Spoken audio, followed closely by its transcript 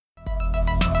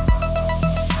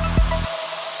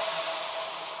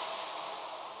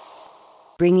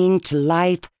bringing to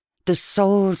life the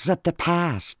souls of the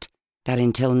past that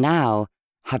until now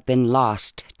have been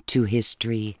lost to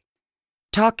history.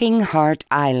 Talking Hart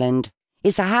Island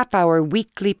is a half-hour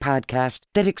weekly podcast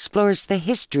that explores the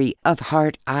history of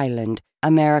Hart Island,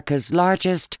 America's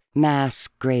largest mass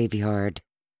graveyard.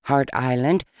 Hart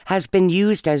Island has been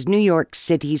used as New York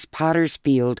City's Potter's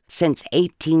Field since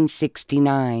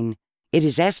 1869. It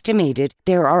is estimated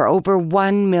there are over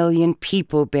 1 million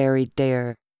people buried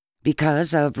there.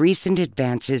 Because of recent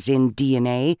advances in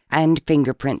DNA and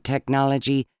fingerprint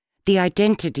technology, the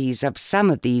identities of some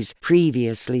of these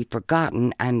previously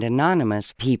forgotten and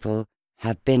anonymous people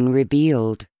have been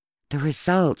revealed. The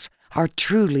results are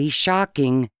truly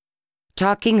shocking.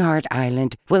 Talking Hart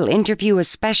Island will interview a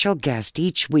special guest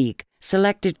each week,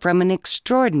 selected from an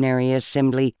extraordinary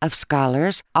assembly of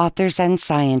scholars, authors, and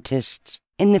scientists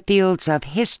in the fields of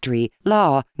history,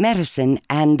 law, medicine,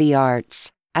 and the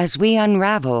arts, as we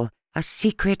unravel a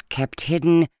secret kept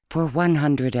hidden for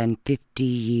 150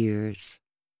 years.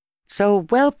 So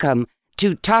welcome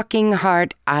to Talking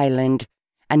Hart Island.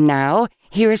 And now,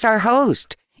 here's our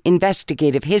host,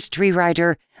 investigative history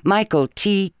writer Michael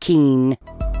T. Keene.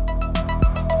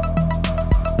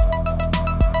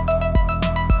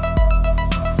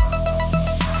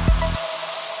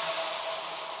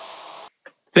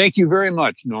 Thank you very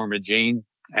much, Norma Jean.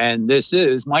 And this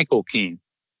is Michael Keene,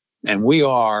 and we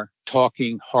are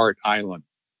Talking Hart Island.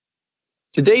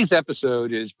 Today's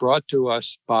episode is brought to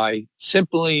us by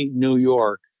Simply New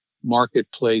York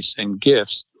Marketplace and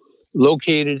Gifts,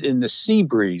 located in the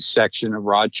Seabreeze section of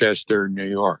Rochester, New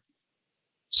York,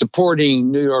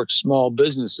 supporting New York's small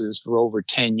businesses for over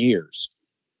 10 years.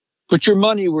 Put your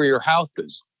money where your mouth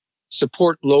is.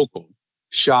 Support local.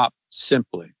 Shop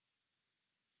simply.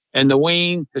 And the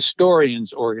Wayne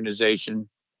Historians Organization,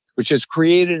 which has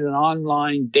created an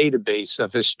online database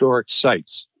of historic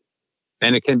sites.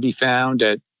 And it can be found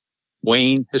at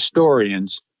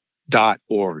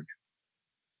waynehistorians.org.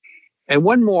 And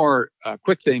one more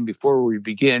quick thing before we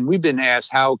begin. We've been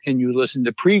asked, how can you listen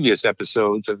to previous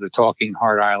episodes of the Talking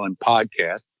Hart Island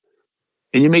podcast?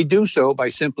 And you may do so by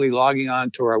simply logging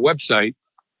on to our website,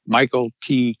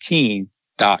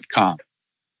 michaeltkeene.com.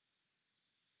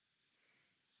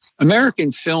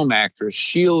 American film actress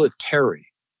Sheila Terry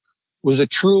was a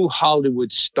true Hollywood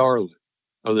starlet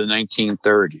of the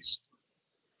 1930s,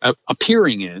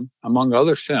 appearing in, among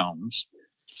other films,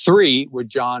 3 with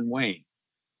John Wayne,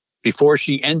 before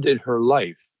she ended her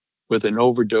life with an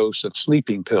overdose of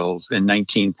sleeping pills in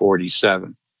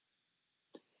 1947.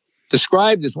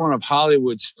 Described as one of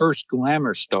Hollywood's first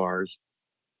glamour stars,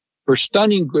 her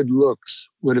stunning good looks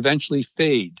would eventually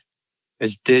fade,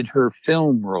 as did her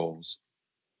film roles.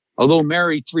 Although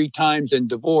married 3 times and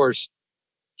divorced,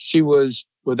 she was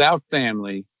without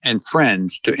family and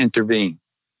friends to intervene.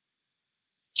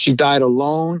 She died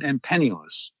alone and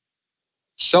penniless.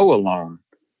 So alone,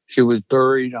 she was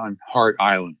buried on Hart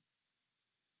Island.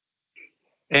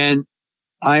 And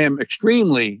I am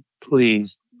extremely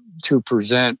pleased to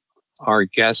present our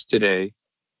guest today,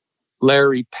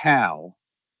 Larry Powell.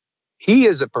 He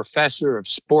is a professor of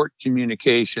sport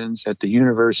communications at the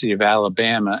University of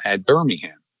Alabama at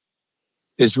Birmingham.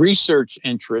 His research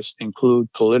interests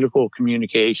include political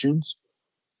communications,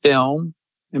 film,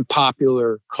 and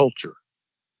popular culture.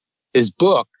 His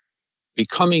book,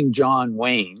 Becoming John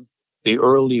Wayne, The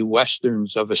Early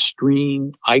Westerns of a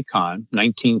Screen Icon,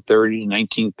 1930 to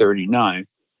 1939,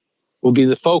 will be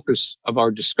the focus of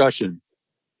our discussion,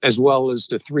 as well as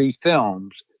the 3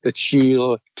 films that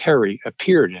Sheila Terry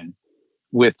appeared in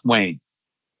with Wayne.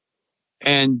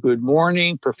 And good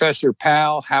morning, Professor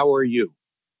Powell. How are you?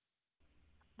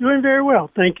 Doing very well.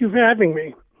 Thank you for having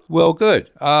me. Well,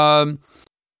 good. The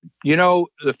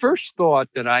first thought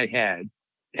that I had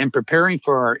in preparing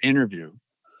for our interview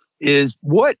is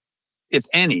what, if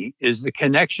any, is the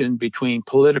connection between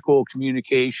political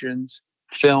communications,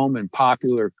 film, and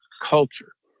popular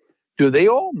culture? Do they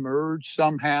all merge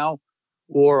somehow,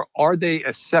 or are they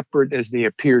as separate as they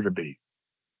appear to be?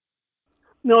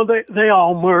 No, they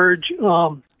all merge.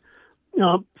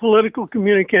 Political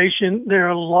communication, there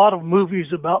are a lot of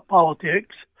movies about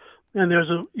politics, and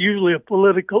there's usually a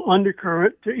political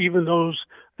undercurrent to even those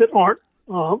that aren't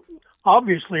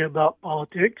obviously about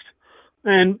politics.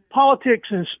 And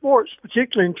politics and sports,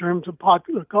 particularly in terms of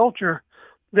popular culture,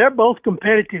 they're both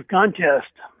competitive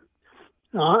contests.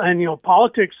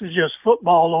 Politics is just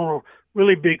football on a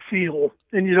really big field,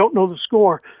 and you don't know the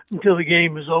score until the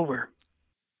game is over.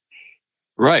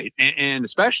 Right. And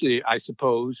especially, I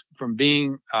suppose, from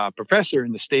being a professor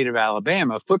in the state of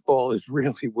Alabama, football is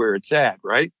really where it's at,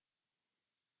 right?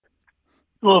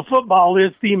 Well, football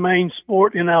is the main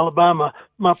sport in Alabama.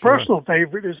 My Sure. personal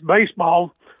favorite is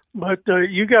baseball, but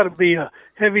you got to be a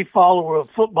heavy follower of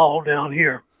football down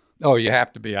here. Oh, you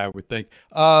have to be, I would think.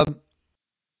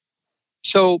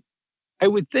 So I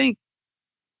would think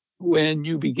when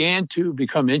you began to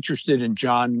become interested in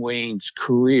John Wayne's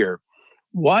career,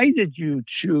 why did you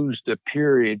choose the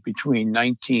period between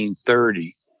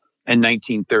 1930 and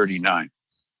 1939?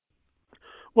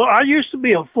 Well, I used to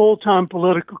be a full-time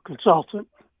political consultant,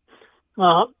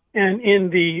 and in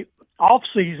the off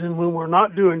season when we're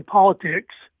not doing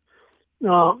politics,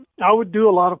 I would do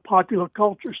a lot of popular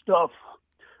culture stuff.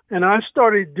 And I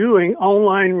started doing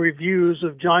online reviews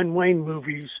of John Wayne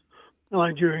movies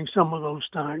during some of those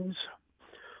times.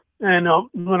 And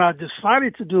when I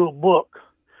decided to do a book,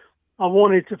 I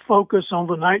wanted to focus on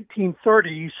the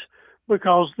 1930s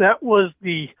because that was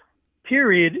the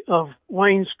period of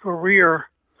Wayne's career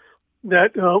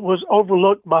that was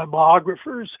overlooked by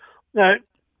biographers. That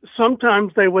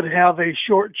sometimes they would have a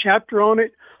short chapter on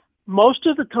it. Most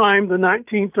of the time, the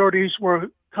 1930s were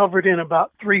covered in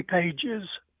about 3 pages.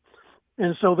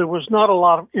 And so there was not a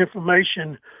lot of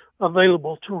information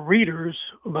available to readers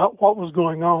about what was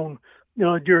going on,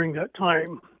 during that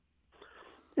time.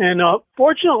 And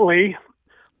fortunately,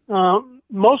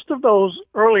 most of those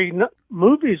early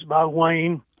movies by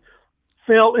Wayne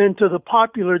fell into the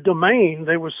popular domain.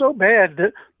 They were so bad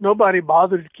that nobody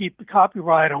bothered to keep the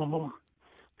copyright on them.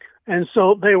 And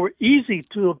so they were easy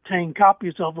to obtain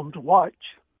copies of them to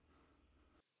watch.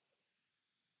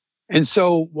 And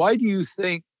so why do you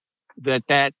think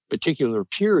that particular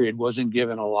period wasn't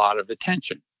given a lot of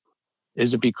attention?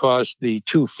 Is it because the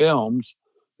 2 films,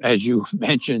 as you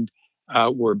mentioned,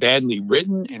 were badly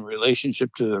written in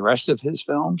relationship to the rest of his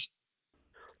films?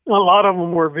 A lot of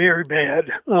them were very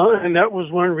bad, and that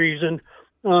was one reason.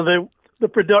 The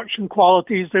production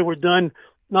qualities, they were done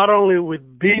not only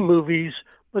with B movies,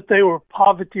 but they were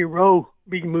Poverty Row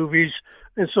B movies,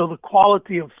 and so the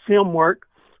quality of film work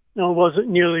wasn't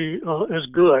nearly as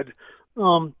good.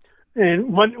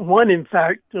 And one, in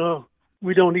fact,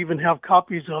 we don't even have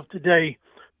copies of today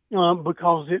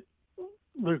because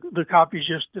the copies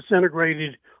just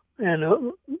disintegrated, and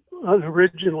an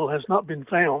original has not been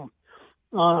found.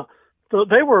 So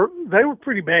they were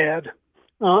pretty bad.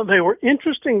 They were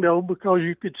interesting though because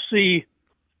you could see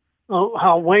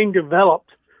how Wayne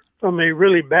developed from a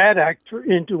really bad actor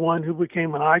into one who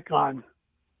became an icon.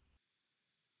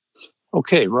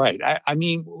 Okay, right. I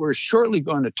mean, we're shortly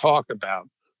going to talk about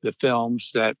the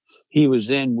films that he was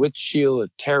in with Sheila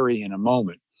Terry in a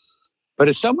moment. But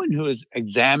as someone who has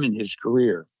examined his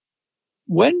career,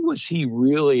 when was he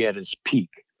really at his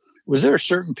peak? Was there a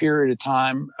certain period of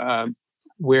time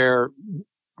where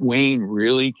Wayne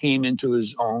really came into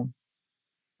his own?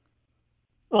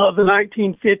 The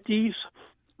 1950s.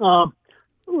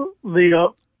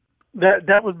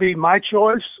 That would be my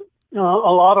choice. A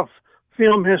lot of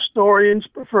film historians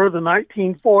prefer the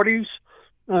 1940s,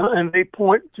 and they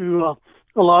point to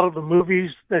a lot of the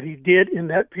movies that he did in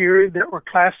that period that were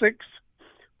classics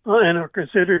and are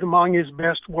considered among his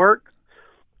best work.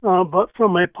 But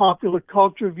from a popular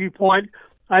culture viewpoint,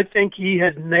 I think he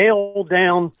had nailed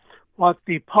down what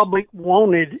the public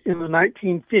wanted in the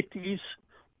 1950s,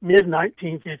 mid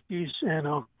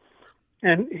 1950s,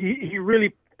 and he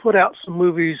really put out some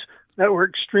movies that were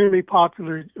extremely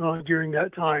popular during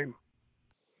that time.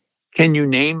 Can you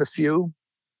name a few?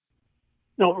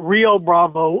 No, Rio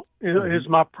Bravo is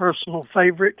my personal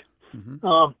favorite.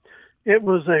 Mm-hmm. It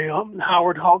was a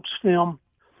Howard Hawks film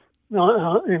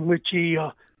in which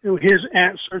his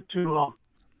answer to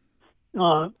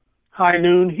High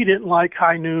Noon. He didn't like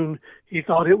High Noon. He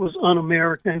thought it was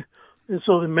un-American, and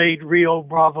so they made Rio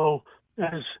Bravo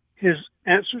as his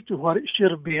answer to what it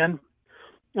should have been.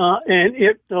 And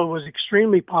it was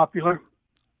extremely popular.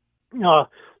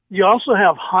 You also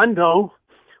have Hondo,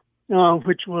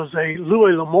 which was a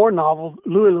Louis L'Amour novel,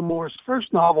 Louis L'Amour's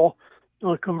first novel,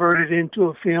 converted into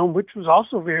a film, which was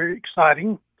also very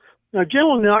exciting. Now,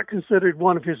 generally not considered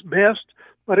one of his best,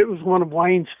 but it was one of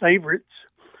Wayne's favorites.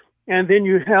 And then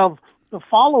you have the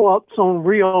follow-ups on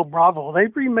Rio Bravo.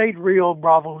 They've remade Rio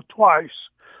Bravo twice,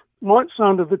 once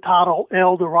under the title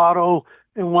El Dorado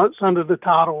and once under the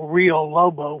title Rio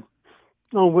Lobo,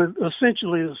 with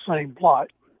essentially the same plot.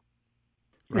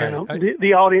 Right.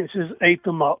 The audiences ate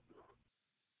them up.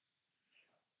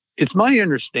 It's my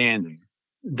understanding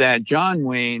that John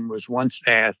Wayne was once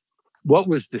asked what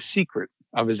was the secret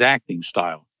of his acting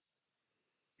style.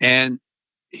 And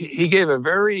he gave a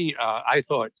very, I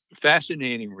thought,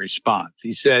 fascinating response.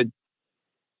 He said,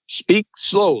 "Speak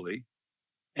slowly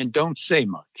and don't say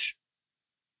much."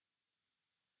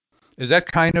 Is that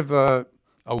kind of a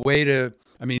way to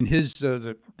I mean, his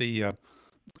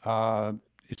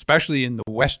especially in the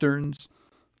westerns,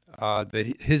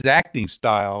 that his acting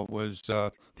style was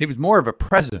he was more of a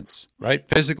presence, right?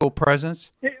 Physical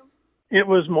presence. It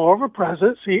was more of a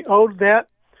presence. He owed that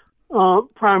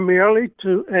primarily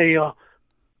to a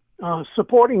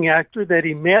supporting actor that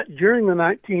he met during the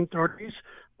 1930s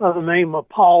by the name of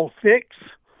Paul Fix.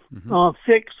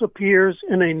 Fix appears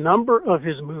in a number of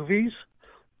his movies,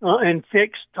 and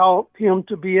Fix taught him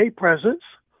to be a presence.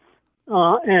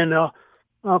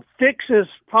 Fix is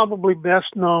probably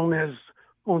best known as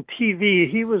on TV.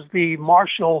 He was the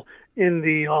marshal in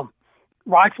the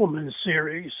Rifleman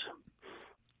series,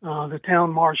 the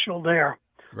town marshal there.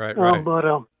 Right.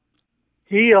 But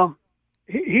he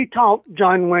taught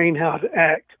John Wayne how to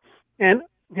act, and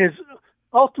his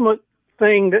ultimate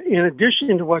thing, that, in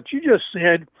addition to what you just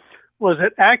said, was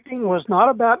that acting was not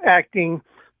about acting;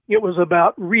 it was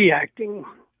about reacting,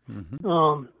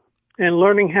 and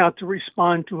learning how to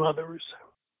respond to others.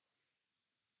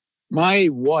 My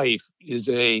wife is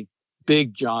a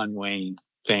big John Wayne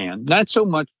fan, not so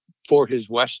much for his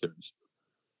westerns,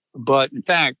 but in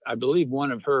fact, I believe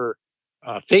one of her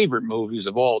favorite movies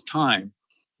of all time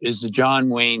is the John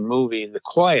Wayne movie, The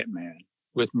Quiet Man,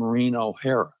 with Maureen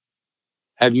O'Hara.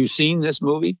 Have you seen this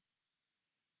movie?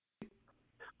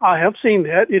 I have seen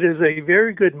that. It is a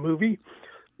very good movie.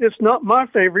 It's not my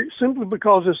favorite simply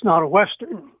because it's not a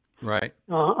Western. Right.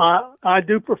 I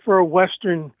do prefer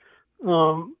Western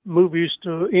movies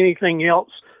to anything else,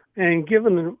 and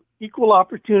given an equal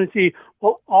opportunity,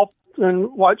 will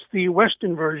often watch the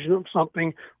Western version of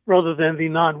something rather than the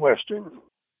non-Western.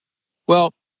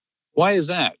 Well, why is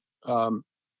that?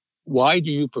 Why do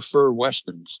you prefer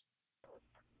Westerns?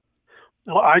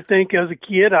 Well, I think as a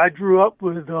kid, I grew up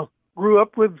with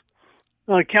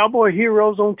cowboy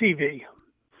heroes on TV,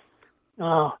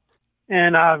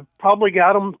 and I probably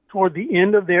got them toward the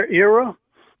end of their era.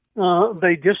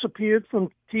 They disappeared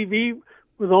from TV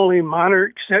with only minor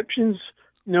exceptions,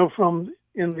 from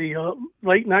in the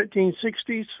late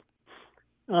 1960s,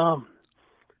 early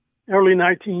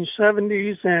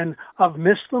 1970s, and I've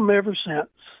missed them ever since.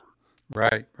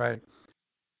 Right.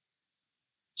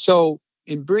 So,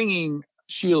 in bringing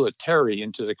Sheila Terry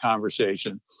into the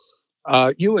conversation,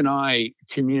 you and I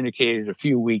communicated a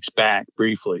few weeks back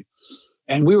briefly,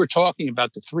 and we were talking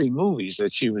about the 3 movies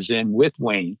that she was in with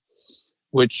Wayne,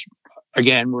 which,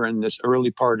 again, were in this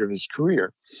early part of his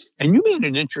career. And you made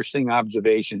an interesting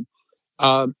observation.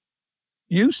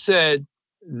 You said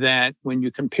that when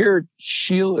you compared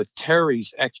Sheila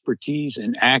Terry's expertise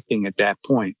in acting at that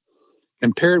point,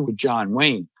 compared with John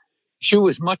Wayne, she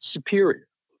was much superior.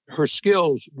 Her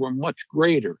skills were much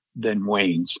greater than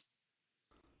Wayne's.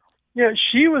 Yeah,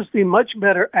 she was the much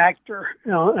better actor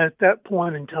at that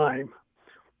point in time.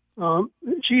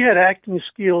 She had acting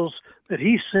skills that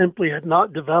he simply had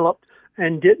not developed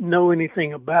and didn't know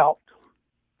anything about.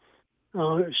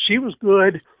 She was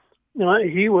good.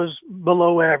 He was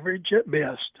below average at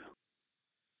best.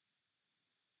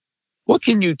 What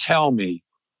can you tell me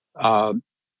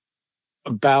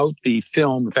about the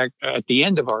film? In fact, at the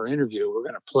end of our interview, we're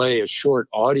going to play a short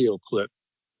audio clip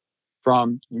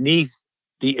from Neath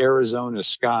the Arizona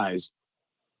Skies.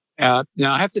 Now,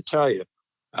 I have to tell you,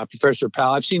 Professor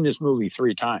Powell, I've seen this movie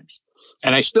 3 times,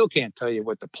 and I still can't tell you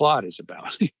what the plot is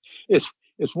about. It's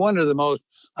one of the most,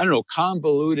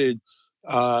 convoluted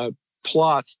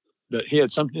plots that he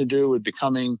had something to do with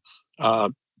becoming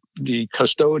the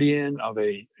custodian of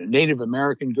a Native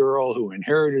American girl who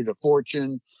inherited a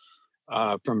fortune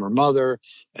from her mother.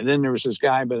 And then there was this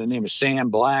guy by the name of Sam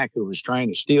Black who was trying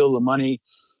to steal the money.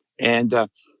 And do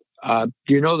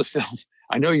you know the film?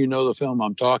 I know you know the film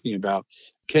I'm talking about.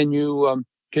 Can you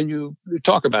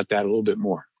talk about that a little bit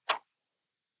more?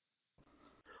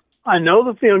 I know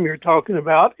the film you're talking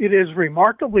about. It is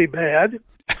remarkably bad.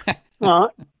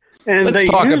 And Let's they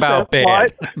talk use about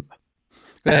that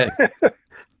bad. plot.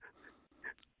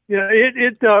 Yeah,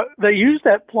 they used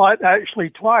that plot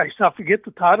actually twice. I forget the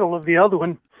title of the other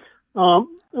one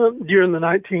during the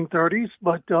 1930s,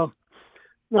 but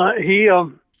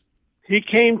he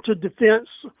came to defense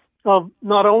of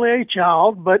not only a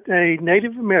child but a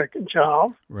Native American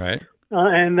child, Right.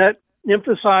 And that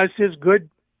emphasized his good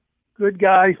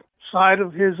guy side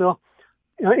of his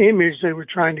image they were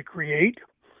trying to create.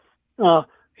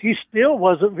 He still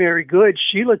wasn't very good.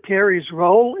 Sheila Terry's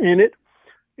role in it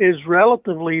is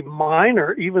relatively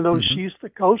minor, even though she's the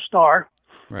co-star.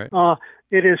 Right.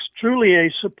 It is truly a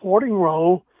supporting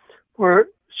role where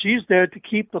she's there to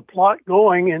keep the plot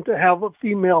going and to have a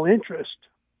female interest.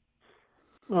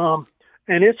 And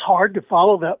it's hard to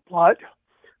follow that plot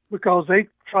because they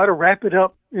try to wrap it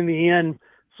up in the end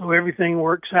so everything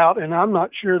works out. And I'm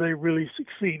not sure they really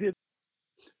succeeded.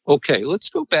 Okay, let's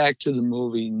go back to the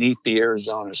movie "Neath the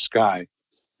Arizona Sky."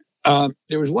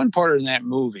 There was one part in that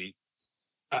movie,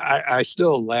 I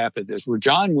still laugh at this, where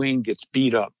John Wayne gets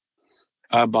beat up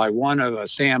by one of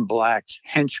Sam Black's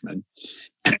henchmen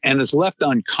and is left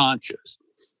unconscious,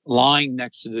 lying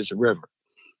next to this river.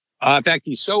 In fact,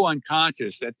 he's so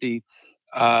unconscious that the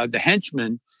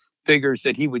henchman figures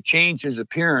that he would change his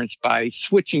appearance by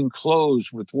switching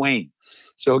clothes with Wayne.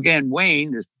 So again,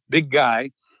 Wayne, this big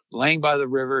guy, laying by the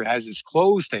river, has his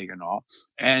clothes taken off,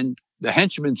 and the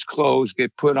henchman's clothes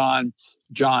get put on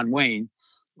John Wayne,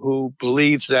 who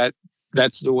believes that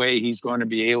that's the way he's going to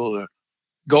be able to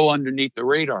go underneath the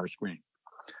radar screen.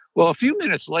 Well, a few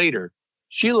minutes later,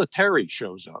 Sheila Terry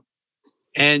shows up,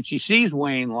 and she sees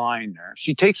Wayne lying there.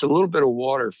 She takes a little bit of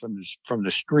water from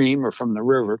the stream or from the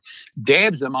river,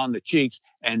 dabs him on the cheeks,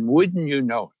 and wouldn't you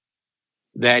know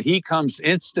it, that he comes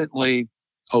instantly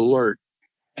alert.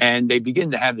 And they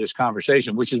begin to have this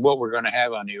conversation, which is what we're going to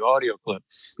have on the audio clip.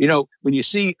 You know, when you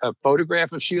see a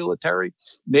photograph of Sheila Terry,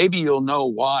 maybe you'll know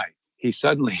why he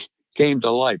suddenly came to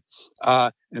life.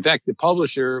 In fact, the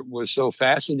publisher was so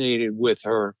fascinated with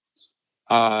her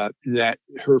that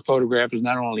her photograph is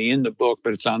not only in the book,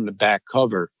 but it's on the back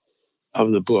cover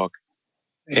of the book.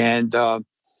 And,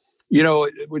 you know,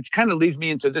 which kind of leads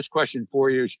me into this question for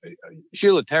you.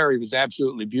 Sheila Terry was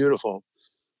absolutely beautiful.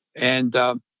 And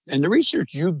the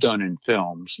research you've done in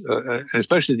films,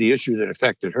 especially the issue that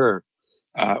affected her,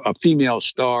 of female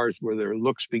stars where their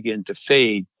looks begin to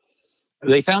fade,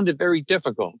 they found it very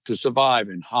difficult to survive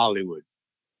in Hollywood.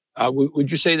 Would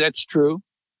you say that's true?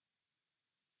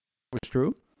 Was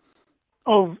true?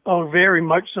 Oh, very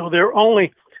much so. There are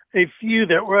only a few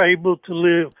that were able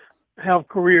to have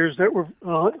careers that were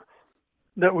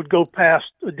that would go past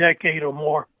a decade or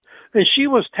more. And she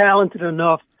was talented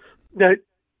enough that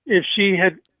if she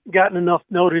had gotten enough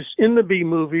notice in the B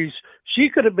movies, she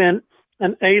could have been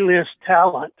an A-list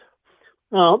talent.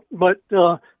 But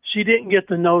she didn't get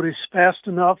the notice fast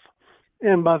enough.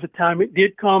 And by the time it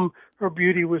did come, her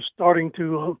beauty was starting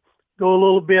to go a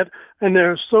little bit. And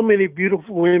there are so many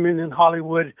beautiful women in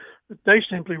Hollywood that they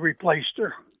simply replaced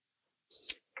her.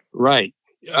 Right.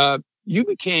 You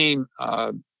became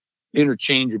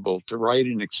interchangeable to write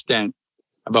an extent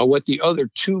about what the other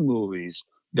two movies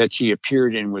that she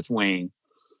appeared in with Wayne.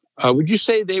 Would you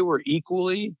say they were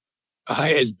equally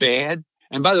as bad?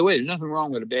 And by the way, there's nothing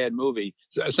wrong with a bad movie.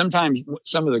 Sometimes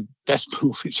some of the best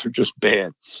movies are just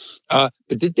bad. But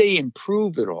did they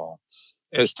improve at all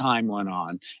as time went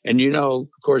on? And, you know,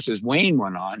 of course, as Wayne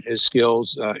went on, his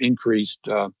skills increased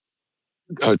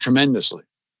tremendously.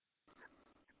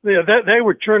 Yeah, they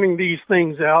were churning these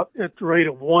things out at the rate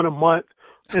of one a month.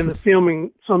 And the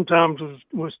filming sometimes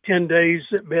was 10 days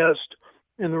at best,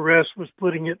 and the rest was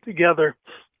putting it together.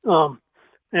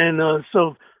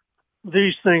 So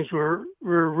these things were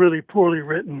really poorly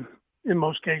written in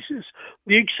most cases.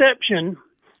 The exception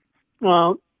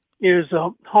is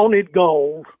Haunted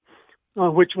Gold,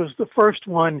 which was the first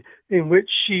one in which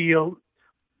she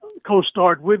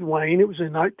co-starred with Wayne. It was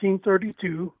in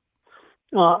 1932.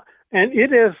 And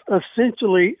it is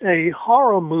essentially a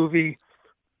horror movie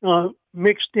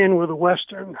mixed in with a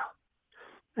Western.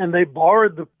 And they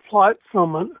borrowed the plot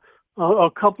from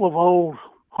a couple of old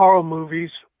horror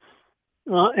movies.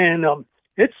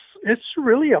 It's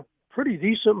really a pretty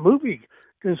decent movie,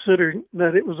 considering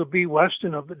that it was a B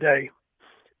Western of the day.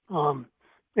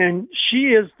 And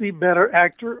she is the better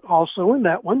actor also in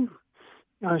that one.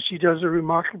 She does a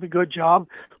remarkably good job.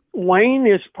 Wayne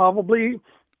is probably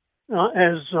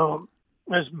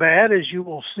as bad as you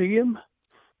will see him.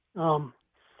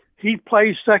 He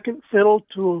plays second fiddle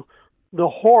to the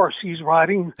horse he's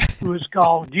riding, who is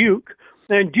called Duke.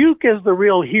 And Duke is the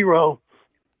real hero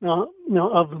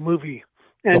of the movie.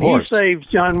 And he saves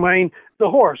John Wayne, the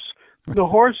horse. The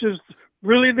horse is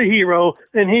really the hero,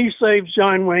 and he saves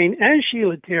John Wayne and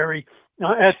Sheila Terry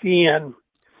at the end.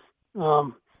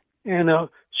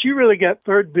 She really got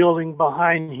third billing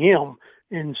behind him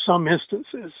in some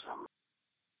instances.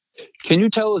 Can you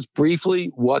tell us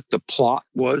briefly what the plot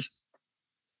was?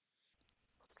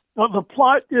 The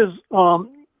plot is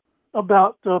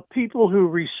about people who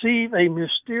receive a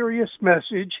mysterious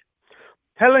message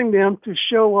telling them to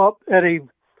show up at a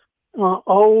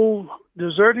old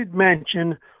deserted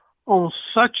mansion on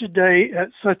such a day at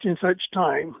such and such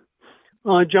time.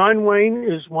 John Wayne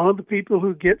is one of the people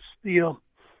who gets the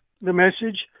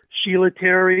message. Sheila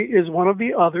Terry is one of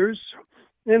the others,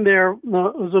 and there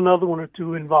is another one or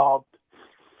two involved.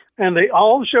 And they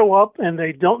all show up, and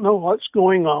they don't know what's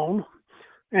going on.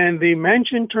 And the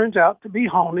mansion turns out to be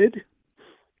haunted.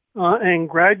 And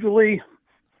gradually,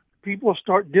 people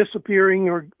start disappearing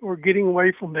or getting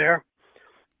away from there.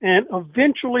 And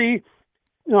eventually,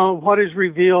 what is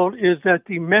revealed is that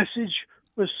the message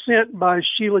was sent by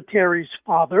Sheila Terry's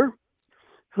father,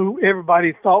 who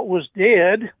everybody thought was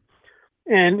dead.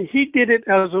 And he did it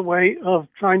as a way of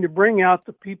trying to bring out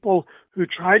the people who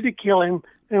tried to kill him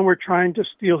and were trying to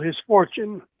steal his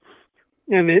fortune.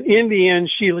 And then in the end,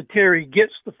 Sheila Terry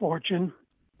gets the fortune,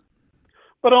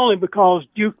 but only because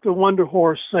Duke the Wonder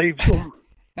Horse saves them.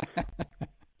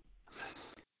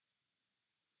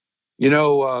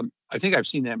 I think I've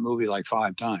seen that movie like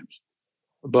 5 times,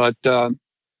 but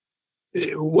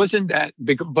it wasn't that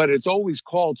big, but it's always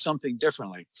called something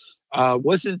differently.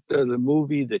 Wasn't the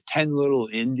movie The 10 Little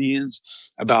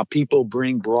Indians about people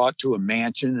being brought to a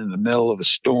mansion in the middle of a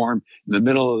storm, in the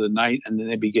middle of the night, and then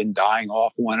they begin dying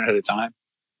off one at a time?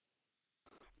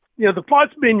 Yeah, the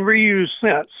plot's been reused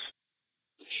since.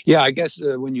 Yeah, I guess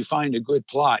when you find a good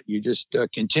plot, you just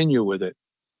continue with it.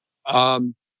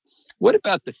 What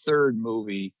about the third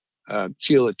movie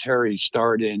Sheila Terry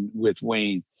starred in with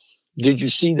Wayne? Did you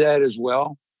see that as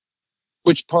well?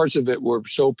 Which parts of it were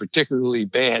so particularly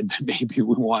bad that maybe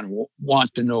we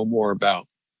want to know more about?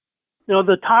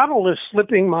 The title is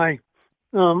slipping my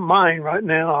mind right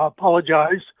now. I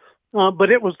apologize. But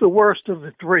it was the worst of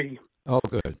the 3. Oh,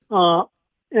 good.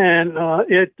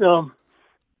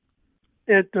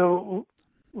 It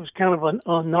was kind of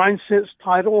a nonsense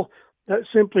title that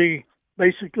simply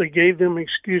basically gave them an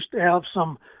excuse to have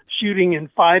some shooting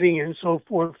and fighting and so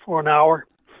forth for an hour.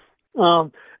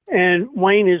 And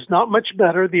Wayne is not much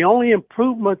better. The only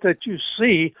improvement that you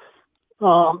see,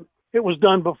 it was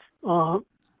done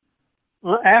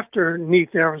after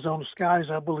 'Neath Arizona Skies,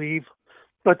 I believe.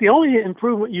 But the only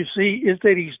improvement you see is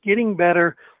that he's getting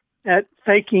better at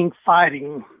faking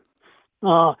fighting.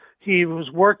 He was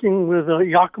working with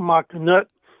Yakima Canutt,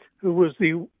 who was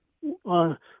the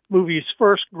movie's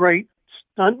first great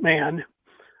stuntman,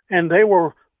 and they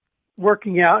were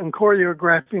working out and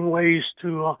choreographing ways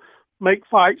to make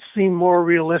fights seem more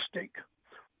realistic.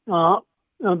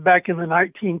 Back in the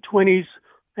 1920s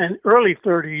and early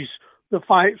 30s, the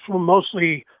fights were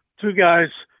mostly 2 guys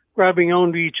grabbing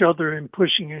onto each other and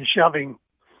pushing and shoving.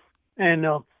 And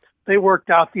they worked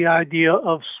out the idea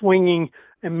of swinging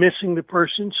and missing the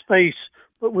person's face,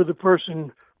 but with the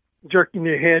person jerking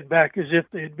their head back as if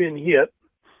they had been hit.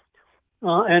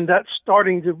 And that's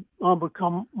starting to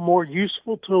become more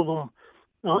useful to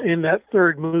them in that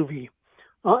third movie.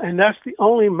 And that's the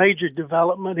only major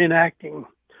development in acting.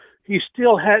 He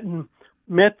still hadn't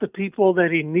met the people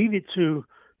that he needed to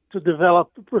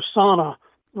develop the persona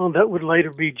that would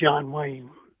later be John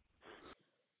Wayne.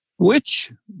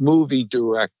 Which movie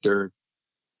director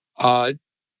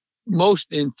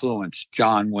most influenced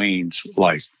John Wayne's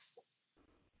life?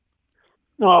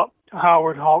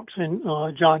 Howard Hawks and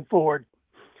John Ford.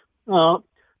 And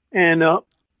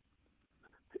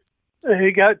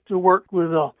he got to work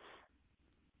with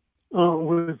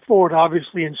Ford,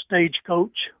 obviously, in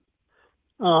Stagecoach.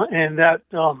 And that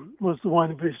was the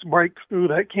one of his breakthrough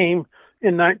that came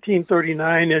in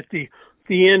 1939 at the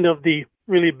end of the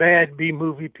really bad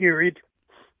B-movie period.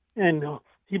 And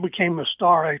he became a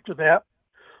star after that.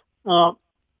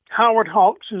 Howard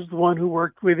Hawks is the one who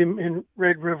worked with him in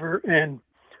Red River and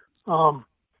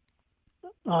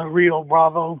Rio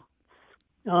Bravo.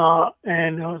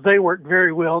 And they worked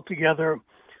very well together.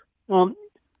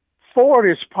 Ford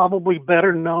is probably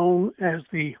better known as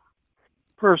the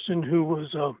person who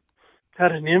was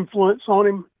had an influence on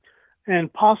him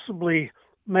and possibly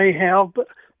may have, but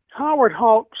Howard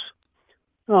Hawks,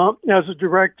 as a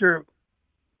director,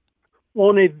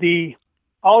 wanted the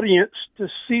audience to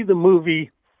see the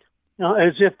movie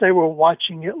as if they were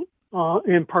watching it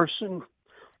in person.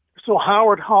 So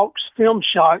Howard Hawks' film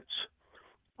shots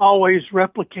always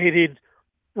replicated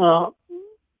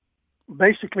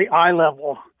basically eye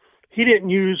level. He didn't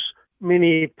use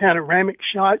many panoramic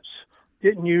shots,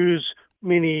 didn't use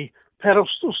many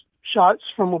pedestal shots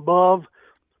from above.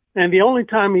 And the only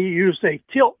time he used a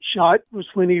tilt shot was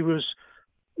when he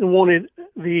wanted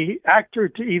the actor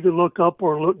to either look up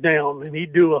or look down. And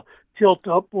he'd do a tilt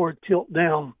up or a tilt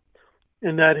down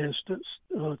in that instance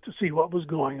to see what was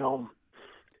going on.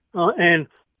 And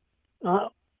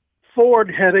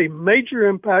Ford had a major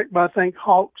impact, but I think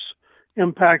Hawks'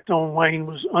 impact on Wayne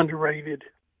was underrated.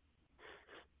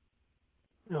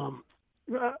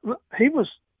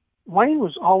 Wayne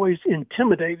was always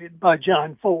intimidated by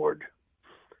John Ford,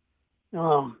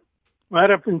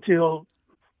 right up until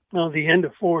the end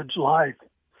of Ford's life.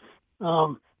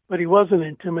 But he wasn't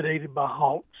intimidated by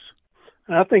Hawks.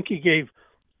 And I think he gave,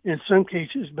 in some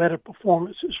cases, better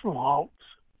performances from Hawks.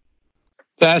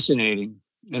 Fascinating.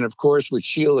 And of course, with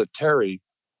Sheila Terry,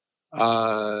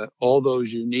 All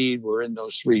Those You Need were in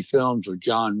those 3 films with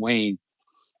John Wayne.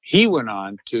 He went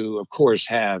on to, of course,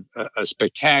 have a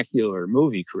spectacular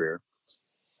movie career.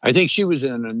 I think she was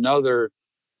in another,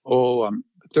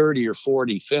 30 or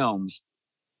 40 films.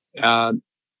 And,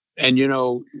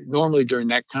 normally during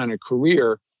that kind of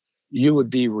career, you would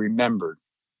be remembered.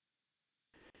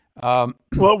 Well,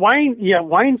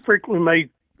 Wayne frequently made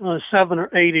 7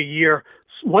 or 8 a year,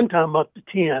 one time up to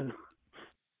 10.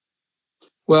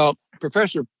 Well,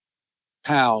 Professor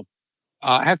Powell,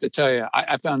 I have to tell you,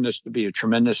 I found this to be a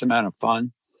tremendous amount of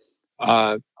fun.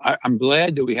 I'm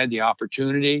glad that we had the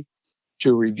opportunity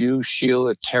to review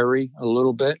Sheila Terry a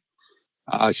little bit.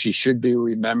 She should be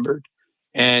remembered.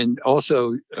 And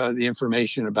also the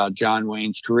information about John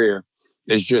Wayne's career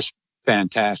is just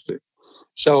fantastic.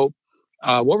 So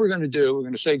what we're going to do, we're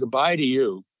going to say goodbye to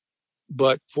you.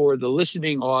 But for the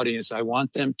listening audience, I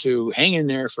want them to hang in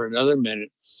there for another minute.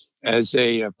 As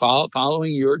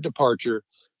following your departure,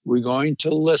 we're going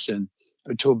to listen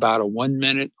to about a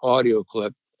 1-minute audio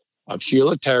clip of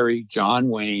Sheila Terry, John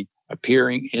Wayne,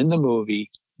 appearing in the movie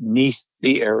 'Neath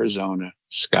the Arizona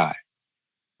Sky.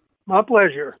 My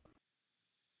pleasure.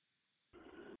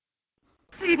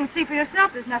 So you can see for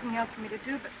yourself there's nothing else for me to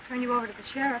do but turn you over to the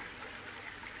sheriff.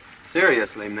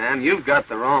 Seriously, ma'am, you've got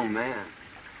the wrong man.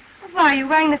 Well, why are you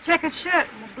wearing the checkered shirt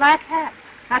and the black hat?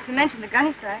 Not to mention the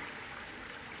gunny sack.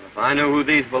 If I knew who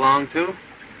these belonged to,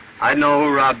 I'd know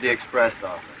who robbed the express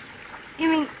office. You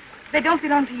mean they don't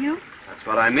belong to you? That's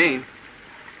what I mean.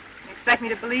 You expect me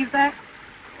to believe that?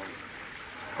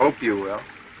 I hope you will.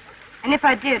 And if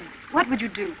I did, what would you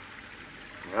do?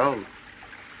 Well,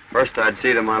 first I'd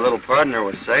see that my little partner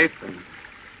was safe, and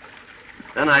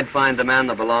then I'd find the man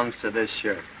that belongs to this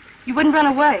shirt. You wouldn't run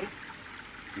away?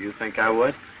 Do you think I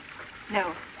would?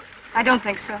 No, I don't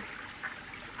think so.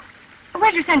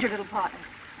 Where'd you send your little partner?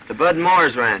 To Bud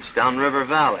Moore's ranch down River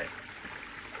Valley.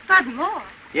 Bud Moore?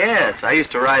 Yes, I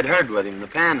used to ride herd with him in the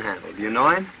Panhandle. Do you know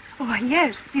him? Oh,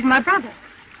 yes. He's my brother.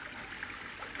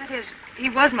 That is, he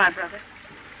was my brother.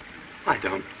 I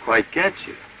don't quite get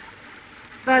you.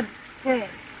 Bud's dead.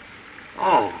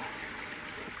 Oh.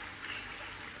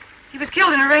 He was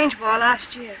killed in a range war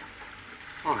last year.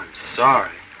 Oh, I'm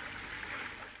sorry.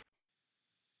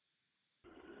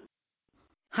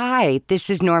 Hi, this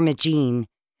is Norma Jean.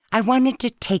 I wanted to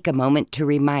take a moment to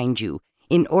remind you,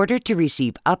 in order to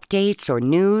receive updates or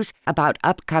news about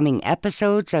upcoming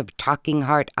episodes of Talking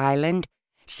Heart Island,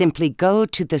 simply go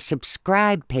to the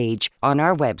subscribe page on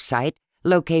our website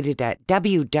located at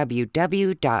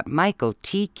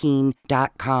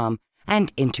www.michaeltkeen.com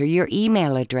and enter your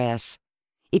email address.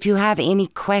 If you have any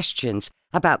questions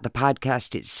about the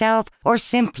podcast itself or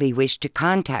simply wish to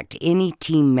contact any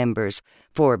team members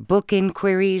for book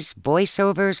inquiries,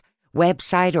 voiceovers,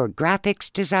 website or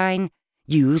graphics design,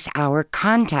 use our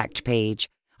contact page,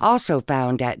 also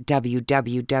found at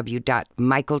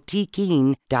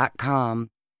www.michaeltkeen.com.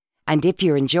 And if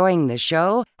you're enjoying the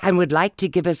show and would like to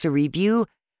give us a review,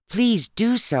 please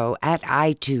do so at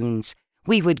iTunes.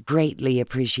 We would greatly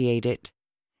appreciate it.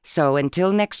 So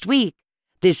until next week,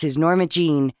 this is Norma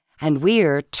Jean, and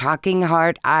we're Talking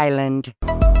Heart Island.